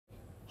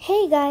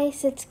Hey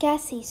guys, it's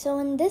Cassie. So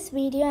in this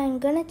video I'm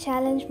gonna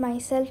challenge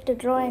myself to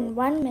draw in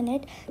 1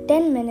 minute,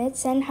 10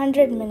 minutes and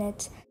 100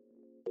 minutes.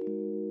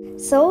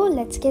 So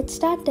let's get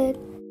started.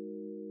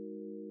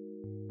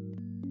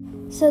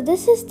 So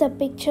this is the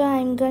picture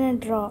I'm gonna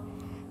draw.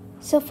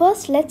 So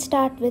first let's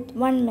start with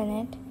 1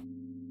 minute.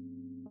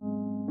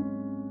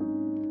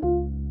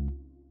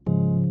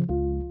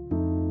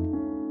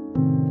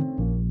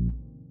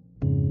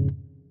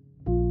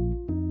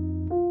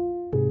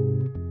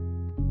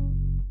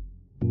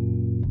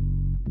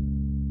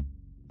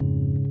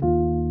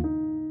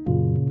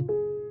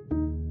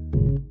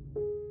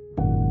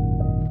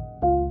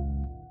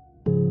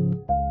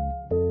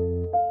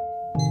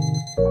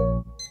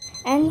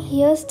 And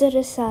here's the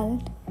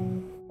result.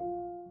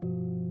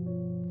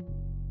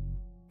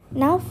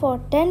 Now for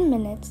 10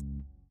 minutes.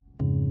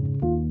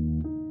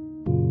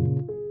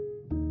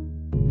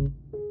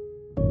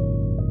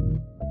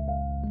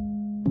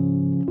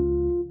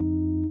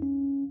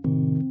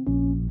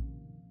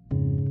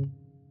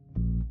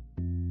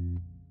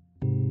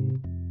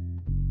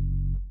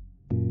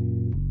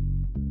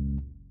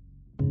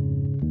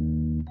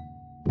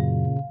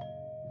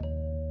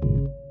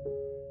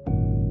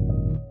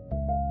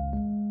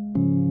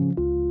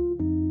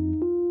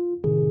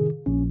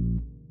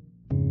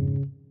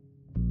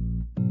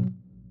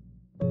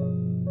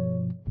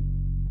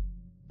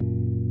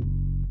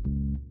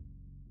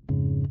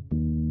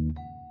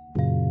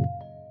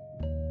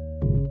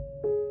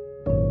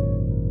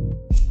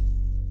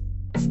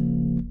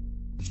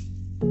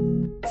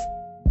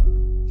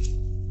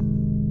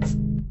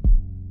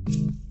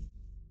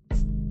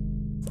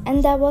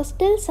 And there was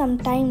still some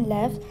time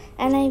left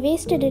and I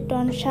wasted it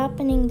on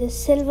sharpening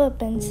this silver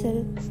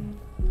pencil.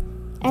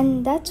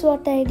 And that's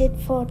what I did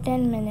for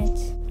 10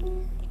 minutes.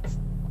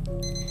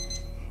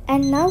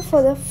 And now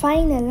for the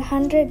final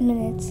 100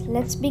 minutes.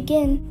 Let's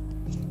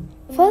begin.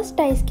 First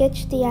I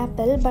sketched the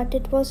apple but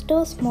it was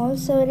too small,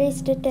 so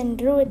erased it and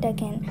drew it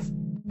again.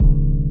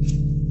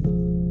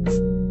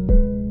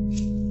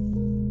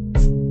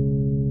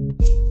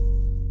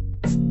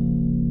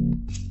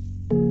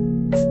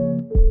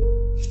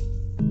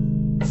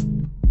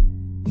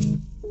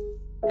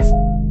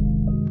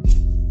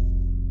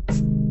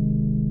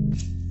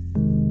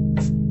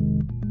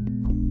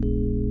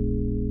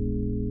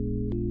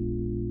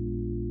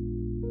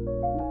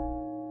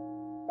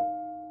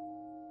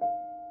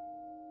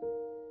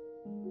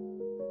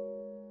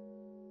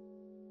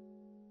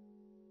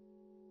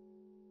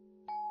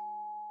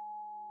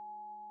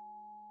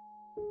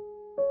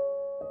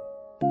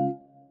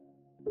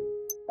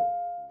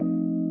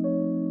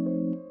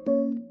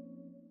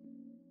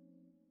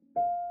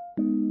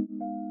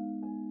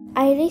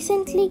 I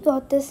recently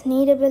got this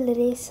kneadable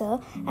eraser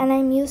and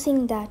I'm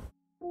using that.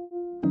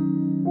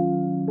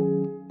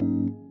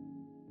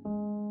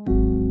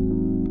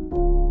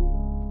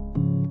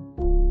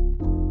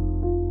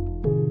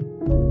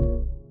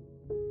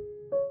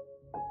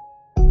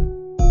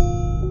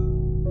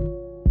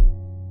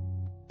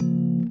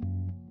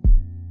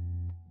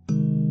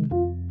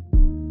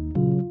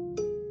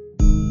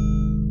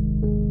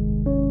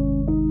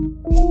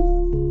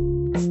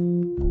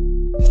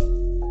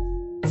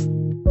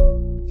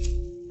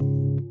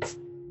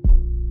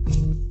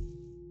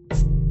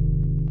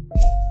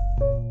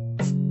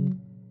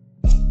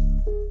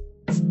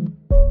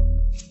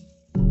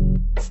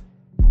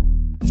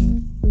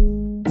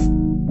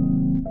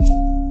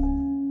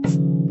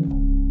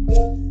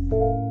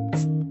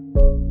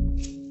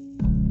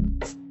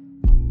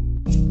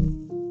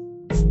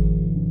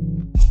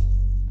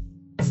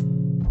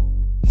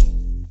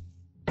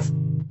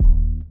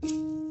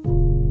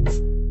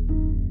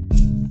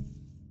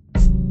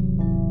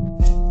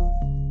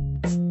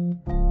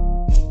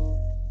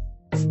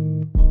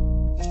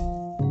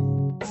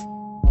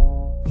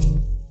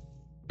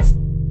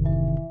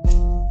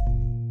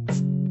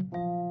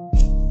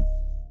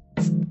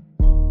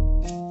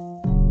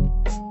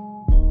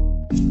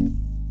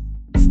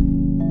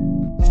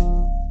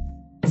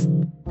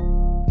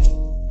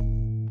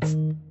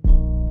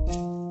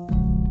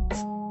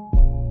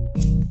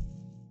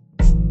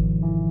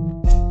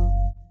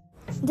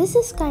 This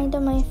is kind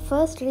of my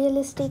first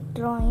realistic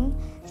drawing,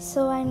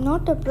 so I'm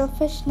not a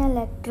professional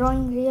at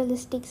drawing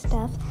realistic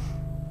stuff,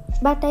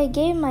 but I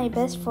gave my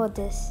best for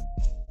this.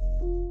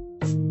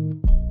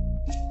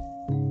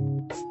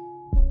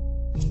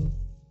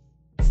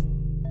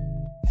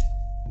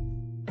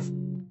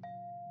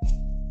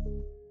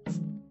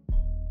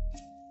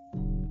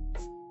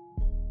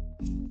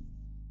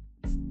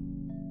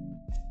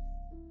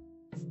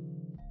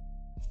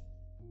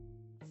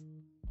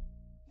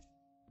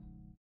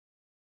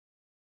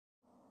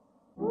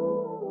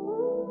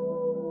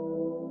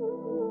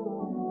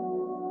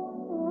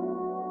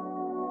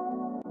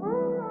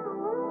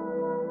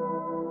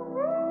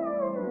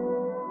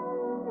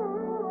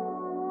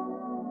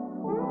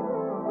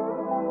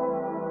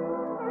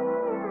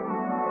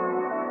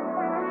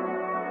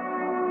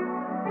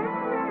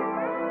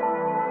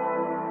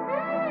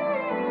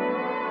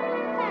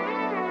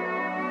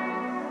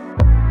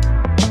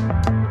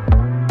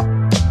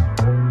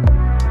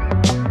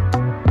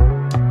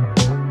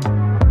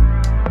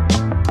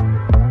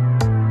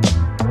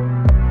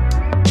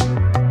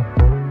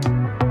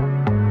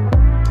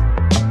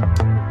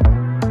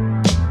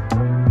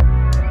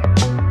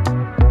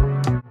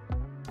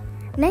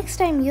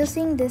 Next, I'm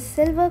using this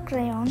silver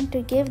crayon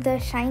to give the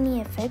shiny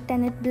effect,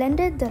 and it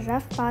blended the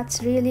rough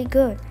parts really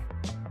good.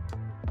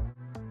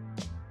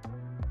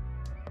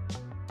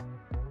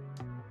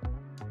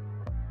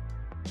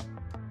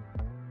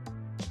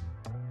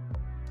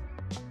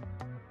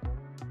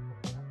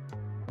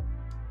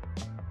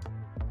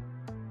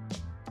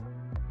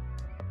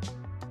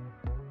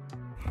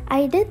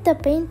 I did the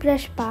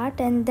paintbrush part,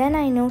 and then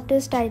I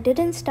noticed I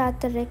didn't start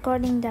the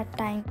recording that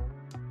time.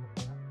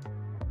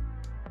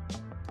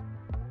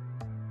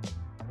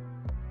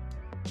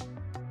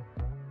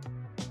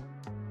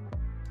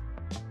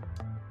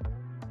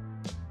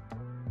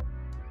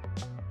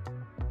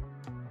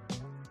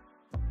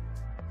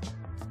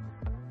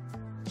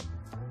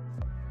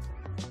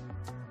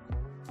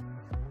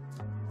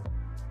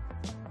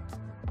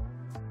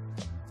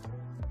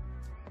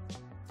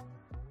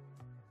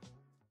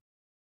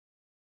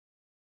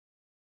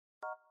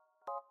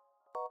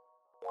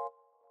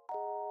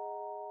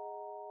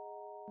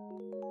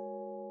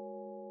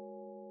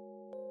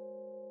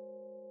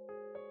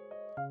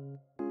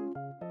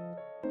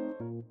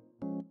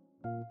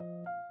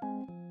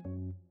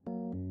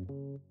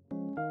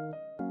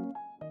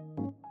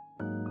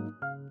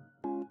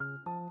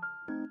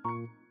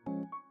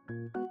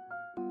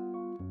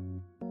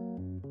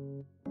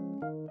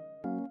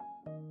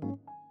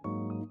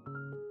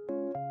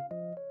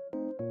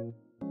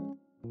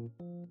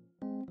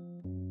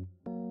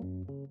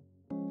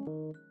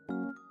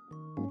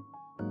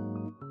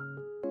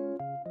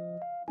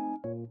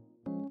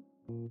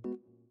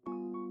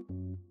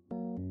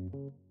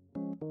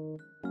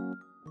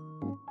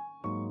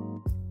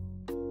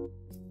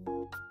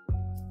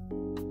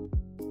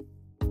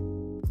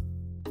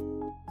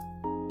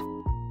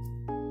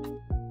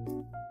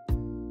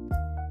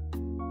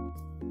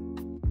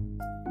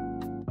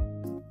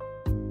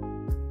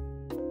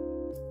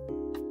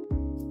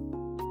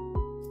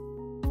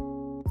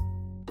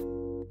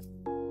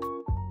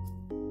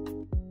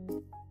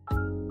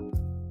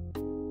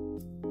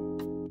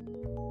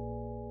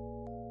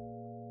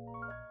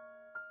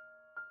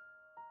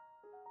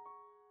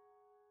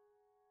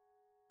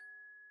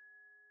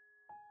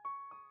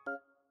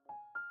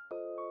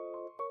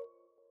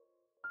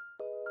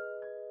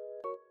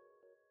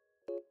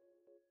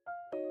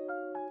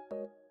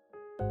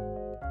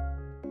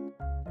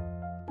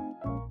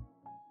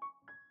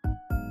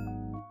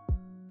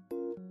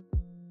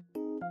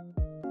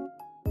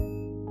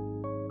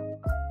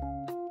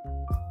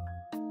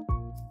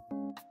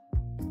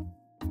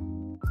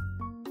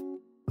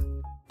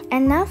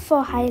 And now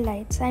for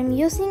highlights, I'm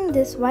using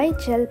this white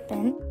gel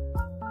pen.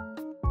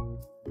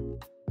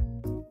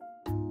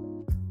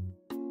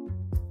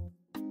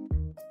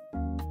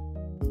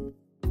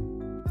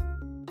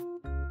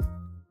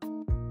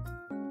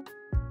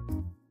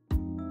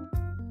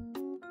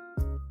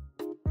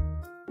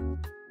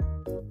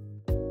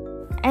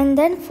 And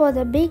then for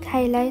the big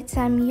highlights,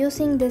 I'm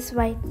using this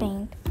white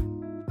paint.